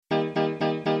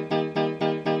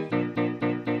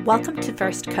Welcome to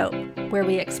First Coat, where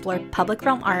we explore public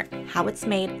realm art, how it's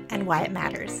made, and why it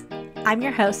matters. I'm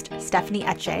your host, Stephanie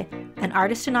Etche, an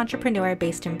artist and entrepreneur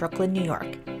based in Brooklyn, New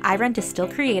York. I run Distill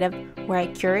Creative, where I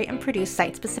curate and produce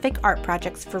site-specific art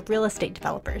projects for real estate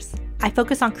developers. I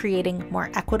focus on creating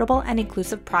more equitable and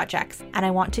inclusive projects, and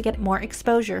I want to get more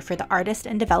exposure for the artists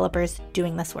and developers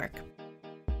doing this work.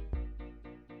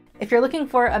 If you're looking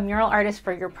for a mural artist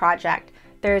for your project,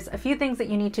 there's a few things that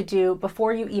you need to do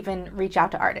before you even reach out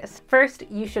to artists. First,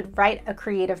 you should write a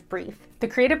creative brief. The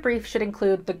creative brief should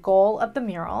include the goal of the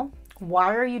mural.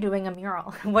 Why are you doing a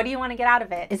mural? What do you want to get out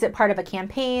of it? Is it part of a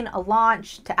campaign, a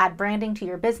launch, to add branding to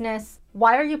your business?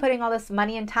 Why are you putting all this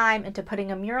money and time into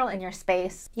putting a mural in your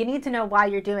space? You need to know why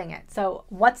you're doing it. So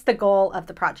what's the goal of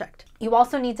the project? You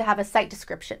also need to have a site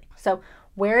description. So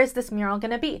where is this mural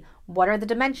going to be? What are the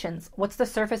dimensions? What's the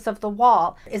surface of the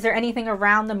wall? Is there anything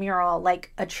around the mural,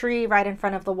 like a tree right in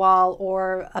front of the wall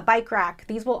or a bike rack?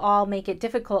 These will all make it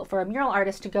difficult for a mural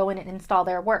artist to go in and install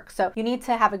their work. So you need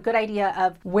to have a good idea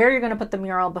of where you're going to put the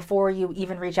mural before you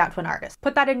even reach out to an artist.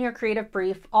 Put that in your creative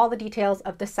brief, all the details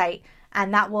of the site,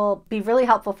 and that will be really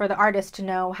helpful for the artist to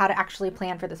know how to actually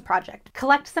plan for this project.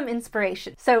 Collect some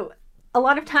inspiration. So a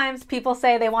lot of times people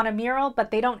say they want a mural,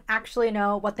 but they don't actually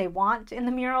know what they want in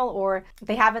the mural, or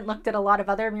they haven't looked at a lot of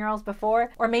other murals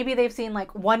before, or maybe they've seen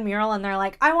like one mural and they're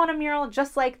like, I want a mural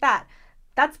just like that.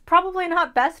 That's probably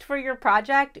not best for your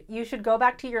project. You should go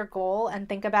back to your goal and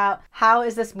think about, how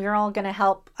is this mural going to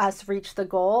help us reach the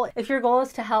goal? If your goal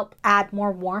is to help add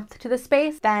more warmth to the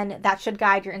space, then that should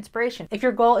guide your inspiration. If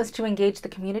your goal is to engage the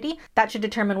community, that should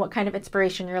determine what kind of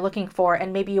inspiration you're looking for,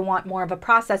 and maybe you want more of a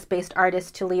process-based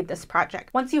artist to lead this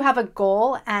project. Once you have a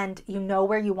goal and you know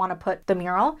where you want to put the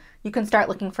mural, you can start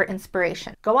looking for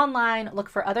inspiration. Go online, look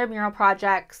for other mural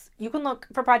projects. You can look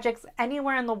for projects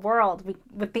anywhere in the world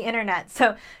with the internet.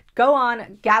 So go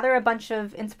on, gather a bunch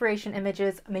of inspiration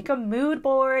images, make a mood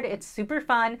board. It's super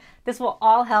fun. This will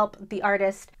all help the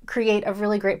artist create a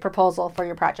really great proposal for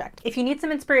your project. If you need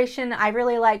some inspiration, I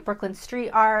really like Brooklyn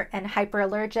Street Art and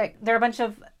Hyperallergic. There are a bunch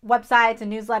of websites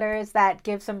and newsletters that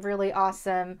give some really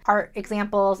awesome art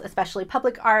examples, especially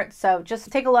public art. So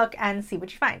just take a look and see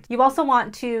what you find. You also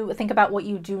want to think about what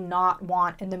you do not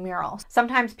want in the mural.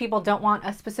 Sometimes people don't want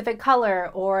a specific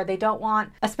color, or they don't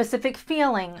want a specific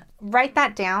feeling. Write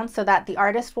that down so that the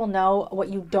artist will know what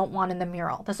you don't want in the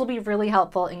mural. This will be really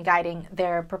helpful in guiding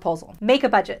their proposal. Make a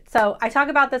budget. So I talk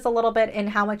about this a little bit in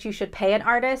how much you should pay an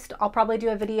artist. I'll probably do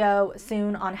a video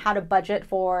soon on how to budget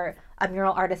for a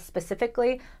mural artist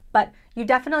specifically, but you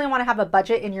definitely want to have a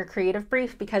budget in your creative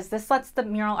brief, because this lets the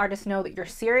mural artist know that you're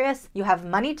serious, you have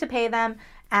money to pay them,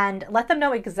 and let them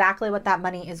know exactly what that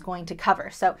money is going to cover.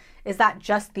 So is that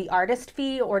just the artist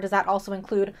fee, or does that also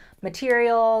include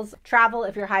materials, travel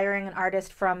if you're hiring an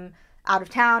artist from out of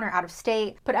town or out of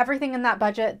state? Put everything in that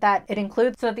budget that it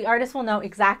includes so that the artist will know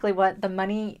exactly what the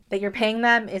money that you're paying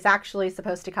them is actually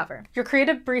supposed to cover. Your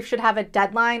creative brief should have a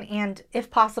deadline and,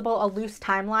 if possible, a loose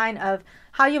timeline of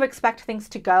how you expect things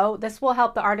to go. This will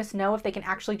help the artist know if they can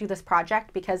actually do this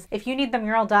project, because if you need the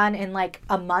mural done in like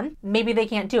a month, maybe they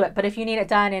can't do it. But if you need it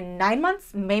done in 9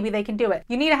 months, maybe they can do it.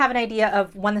 You need to have an idea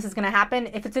of when this is going to happen.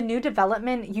 If it's a new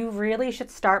development, you really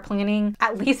should start planning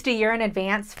at least a year in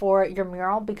advance for your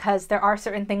mural, because there are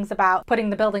certain things about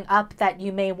putting the building up that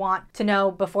you may want to know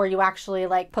before you actually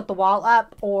like put the wall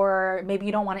up, or maybe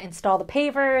you don't want to install the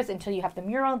pavers until you have the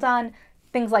mural done.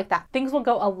 Things like that. Things will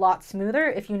go a lot smoother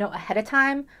if you know ahead of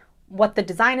time what the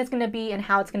design is going to be and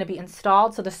how it's going to be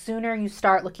installed. So the sooner you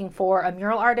start looking for a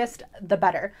mural artist, the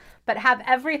better. But have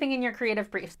everything in your creative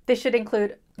briefs. This should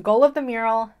include goal of the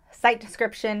mural, site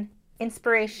description,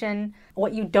 inspiration,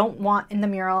 what you don't want in the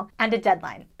mural, and a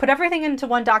deadline. Put everything into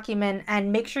one document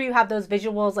and make sure you have those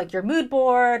visuals, like your mood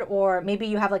board, or maybe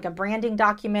you have like a branding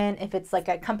document if it's like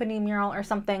a company mural or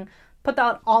something. Put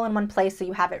that all in one place so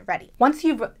you have it ready. Once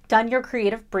you've done your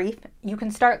creative brief, you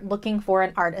can start looking for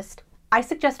an artist. I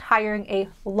suggest hiring a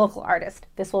local artist.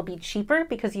 This will be cheaper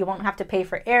because you won't have to pay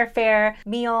for airfare,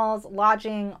 meals,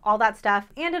 lodging, all that stuff.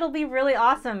 And it'll be really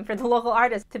awesome for the local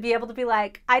artist to be able to be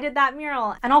like, I did that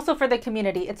mural. And also for the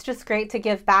community, it's just great to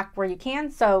give back where you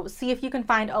can. So see if you can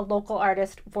find a local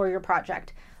artist for your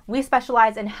project. We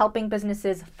specialize in helping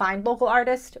businesses find local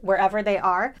artists wherever they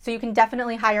are. So you can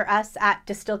definitely hire us at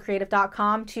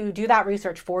distillcreative.com to do that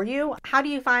research for you. How do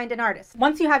you find an artist?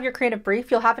 Once you have your creative brief,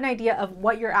 you'll have an idea of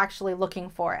what you're actually looking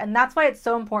for. And that's why it's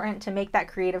so important to make that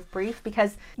creative brief,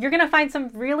 because you're going to find some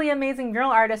really amazing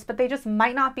mural artists, but they just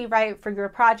might not be right for your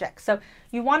project. So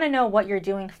you want to know what you're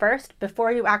doing first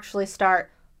before you actually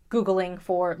start Googling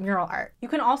for mural art. You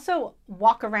can also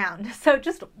walk around. So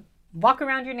just walk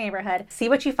around your neighborhood, see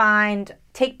what you find,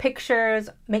 take pictures,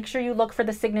 make sure you look for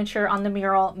the signature on the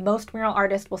mural. Most mural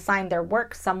artists will sign their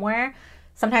work somewhere.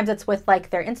 Sometimes it's with like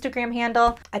their Instagram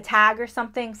handle, a tag or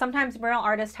something. Sometimes mural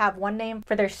artists have one name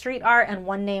for their street art and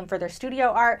one name for their studio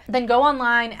art. Then go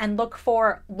online and look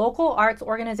for local arts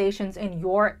organizations in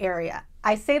your area.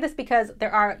 I say this because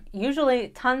there are usually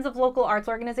tons of local arts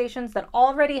organizations that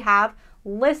already have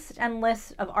lists and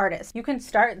lists of artists. You can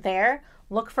start there,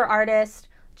 look for artists,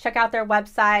 check out their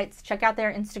websites, check out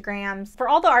their Instagrams. For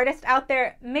all the artists out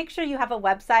there, make sure you have a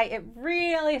website. It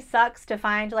really sucks to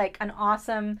find like an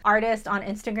awesome artist on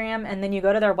Instagram and then you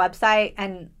go to their website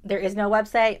and there is no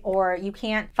website, or you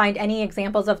can't find any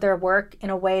examples of their work in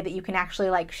a way that you can actually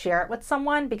like share it with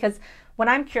someone. Because when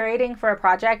I'm curating for a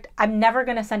project, I'm never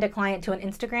going to send a client to an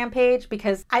Instagram page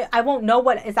because I won't know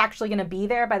what is actually going to be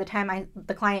there by the time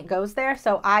the client goes there.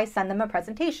 So I send them a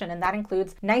presentation, and that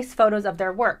includes nice photos of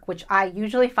their work, which I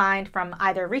usually find from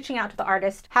either reaching out to the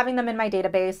artist, having them in my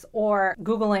database, or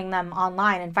Googling them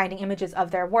online and finding images of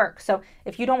their work. So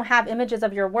if you don't have images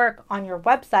of your work on your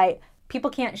website, people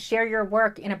can't share your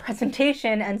work in a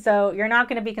presentation, and so you're not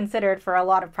going to be considered for a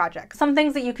lot of projects. Some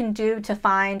things that you can do to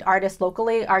find artists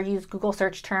locally are use Google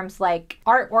search terms like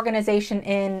art organization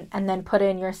in, and then put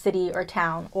in your city or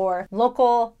town, or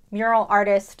local mural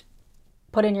artist,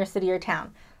 put in your city or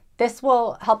town. This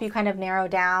will help you kind of narrow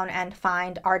down and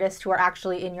find artists who are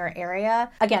actually in your area.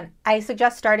 Again, I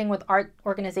suggest starting with art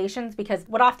organizations because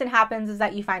what often happens is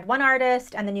that you find one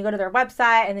artist and then you go to their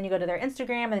website and then you go to their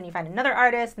Instagram and then you find another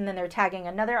artist and then they're tagging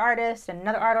another artist and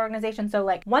another art organization. So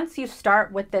like once you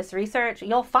start with this research,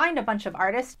 you'll find a bunch of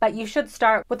artists, but you should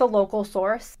start with a local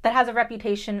source that has a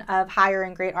reputation of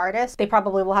hiring great artists. They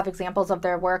probably will have examples of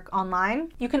their work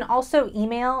online. You can also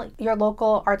email your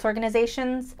local arts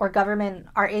organizations or government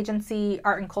art agencies,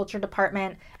 art and culture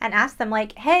department, and ask them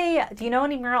like, hey, do you know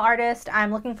any mural artists? I'm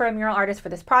looking for a mural artist for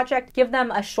this project. Give them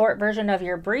a short version of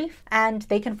your brief and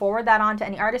they can forward that on to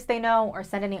any artist they know or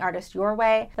send any artist your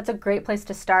way. That's a great place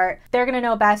to start. They're going to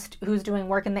know best who's doing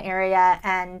work in the area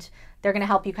and they're going to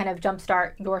help you kind of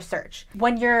jumpstart your search.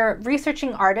 When you're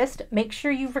researching artists, make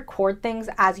sure you record things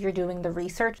as you're doing the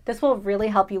research. This will really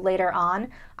help you later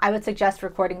on. I would suggest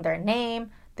recording their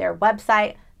name, their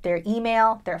website, their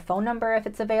email, their phone number if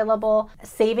it's available,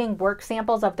 saving work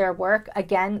samples of their work.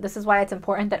 Again, this is why it's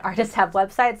important that artists have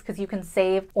websites, because you can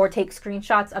save or take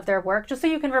screenshots of their work just so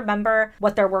you can remember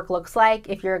what their work looks like.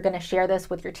 If you're going to share this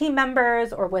with your team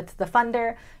members or with the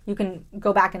funder, you can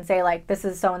go back and say like, this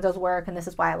is so-and-so's work and this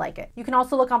is why I like it. You can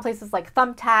also look on places like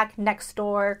Thumbtack,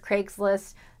 Nextdoor,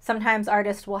 Craigslist. Sometimes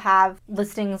artists will have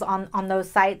listings on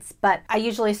those sites, but I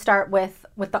usually start with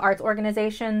the arts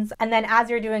organizations. And then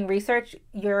as you're doing research,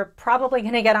 you're probably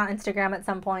going to get on Instagram at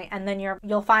some point, and then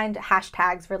you'll find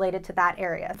hashtags related to that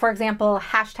area. For example,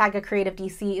 hashtag a creative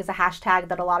DC is a hashtag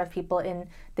that a lot of people in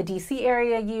the DC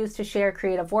area use to share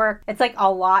creative work. It's like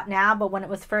a lot now, but when it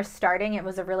was first starting, it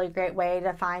was a really great way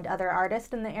to find other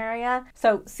artists in the area.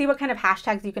 So see what kind of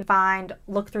hashtags you can find,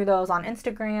 look through those on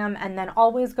Instagram, and then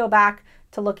always go back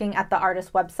to looking at the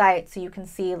artist website so you can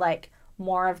see like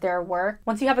more of their work.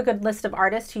 Once you have a good list of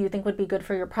artists who you think would be good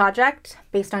for your project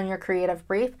based on your creative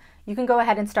brief, you can go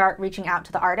ahead and start reaching out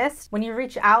to the artist. When you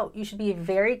reach out, you should be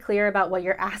very clear about what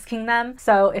you're asking them.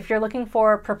 So if you're looking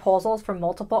for proposals from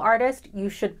multiple artists, you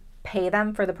should pay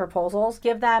them for the proposals.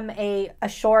 Give them a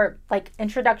short like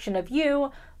introduction of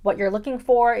you, what you're looking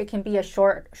for. It can be a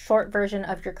short version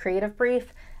of your creative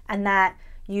brief, and that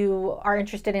you are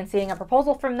interested in seeing a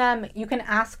proposal from them. You can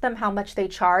ask them how much they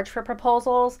charge for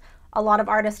proposals. A lot of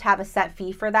artists have a set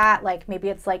fee for that. Like maybe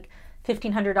it's like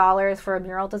 $1,500 for a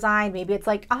mural design. Maybe it's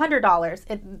like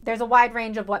 $100. There's a wide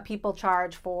range of what people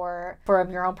charge for a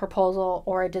mural proposal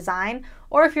or a design.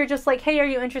 Or if you're just like, hey, are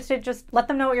you interested? Just let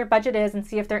them know what your budget is and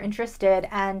see if they're interested,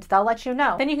 and they'll let you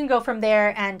know. Then you can go from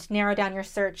there and narrow down your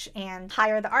search and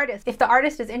hire the artist. If the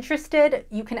artist is interested,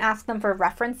 you can ask them for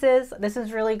references. This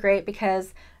is really great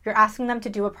because you're asking them to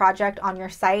do a project on your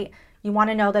site. You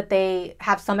want to know that they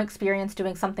have some experience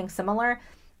doing something similar.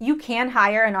 You can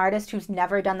hire an artist who's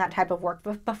never done that type of work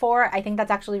before. I think that's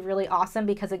actually really awesome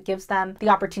because it gives them the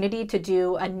opportunity to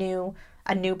do a new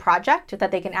project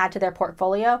that they can add to their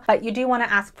portfolio. But you do want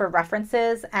to ask for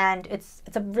references, and it's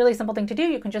a really simple thing to do.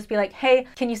 You can just be like, hey,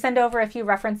 can you send over a few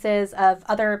references of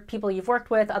other people you've worked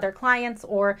with, other clients,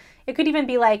 or it could even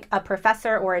be like a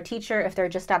professor or a teacher if they're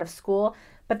just out of school.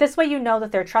 But this way you know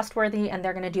that they're trustworthy and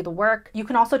they're going to do the work. You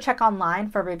can also check online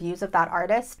for reviews of that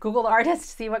artist. Google the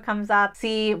artist, see what comes up,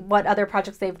 see what other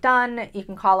projects they've done. You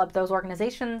can call up those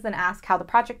organizations and ask how the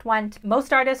project went.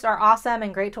 Most artists are awesome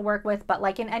and great to work with, but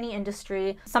like in any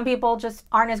industry, some people just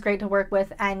aren't as great to work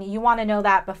with, and you want to know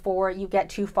that before you get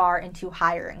too far into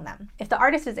hiring them. If the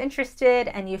artist is interested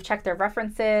and you've checked their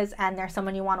references and they're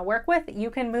someone you want to work with, you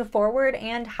can move forward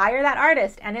and hire that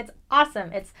artist, and it's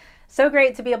awesome. It's so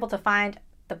great to be able to find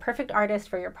the perfect artist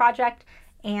for your project.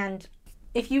 And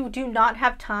if you do not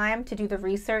have time to do the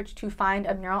research to find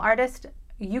a mural artist,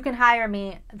 you can hire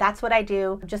me. That's what I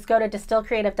do. Just go to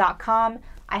distillcreative.com.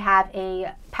 I have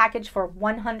a package for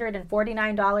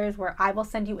 $149 where I will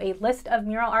send you a list of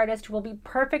mural artists who will be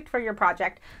perfect for your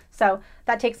project. So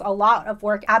that takes a lot of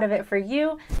work out of it for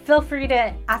you. Feel free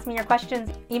to ask me your questions.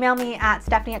 Email me at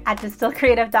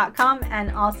stephanie@distillcreative.com, and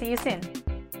I'll see you soon.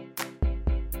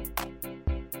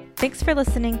 Thanks for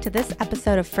listening to this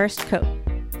episode of First Coat.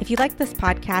 If you like this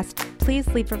podcast, please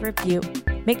leave a review.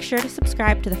 Make sure to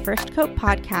subscribe to the First Coat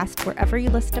podcast wherever you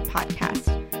listen to podcasts,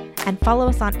 and follow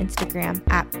us on Instagram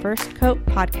at First Coat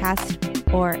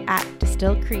Podcast or at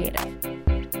Distill Creative.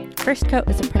 First Coat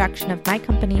is a production of my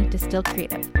company, Distill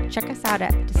Creative. Check us out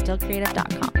at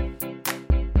distillcreative.com.